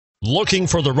Looking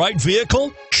for the right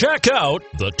vehicle? Check out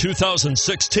the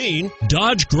 2016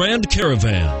 Dodge Grand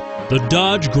Caravan. The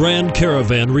Dodge Grand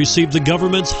Caravan received the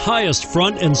government's highest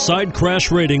front and side crash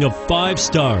rating of 5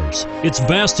 stars. Its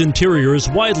vast interior is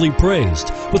widely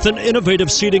praised, with an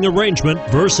innovative seating arrangement,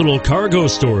 versatile cargo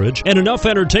storage, and enough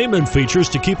entertainment features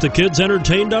to keep the kids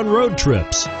entertained on road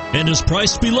trips, and is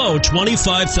priced below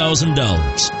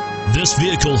 $25,000. This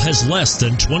vehicle has less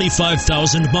than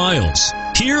 25,000 miles.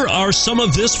 Here are some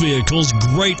of this vehicle's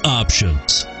great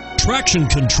options: traction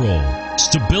control,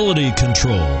 stability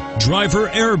control, driver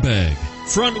airbag,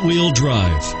 front wheel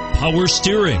drive, power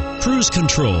steering, cruise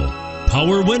control,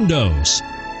 power windows.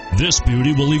 This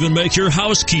beauty will even make your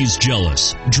house keys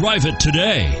jealous. Drive it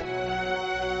today.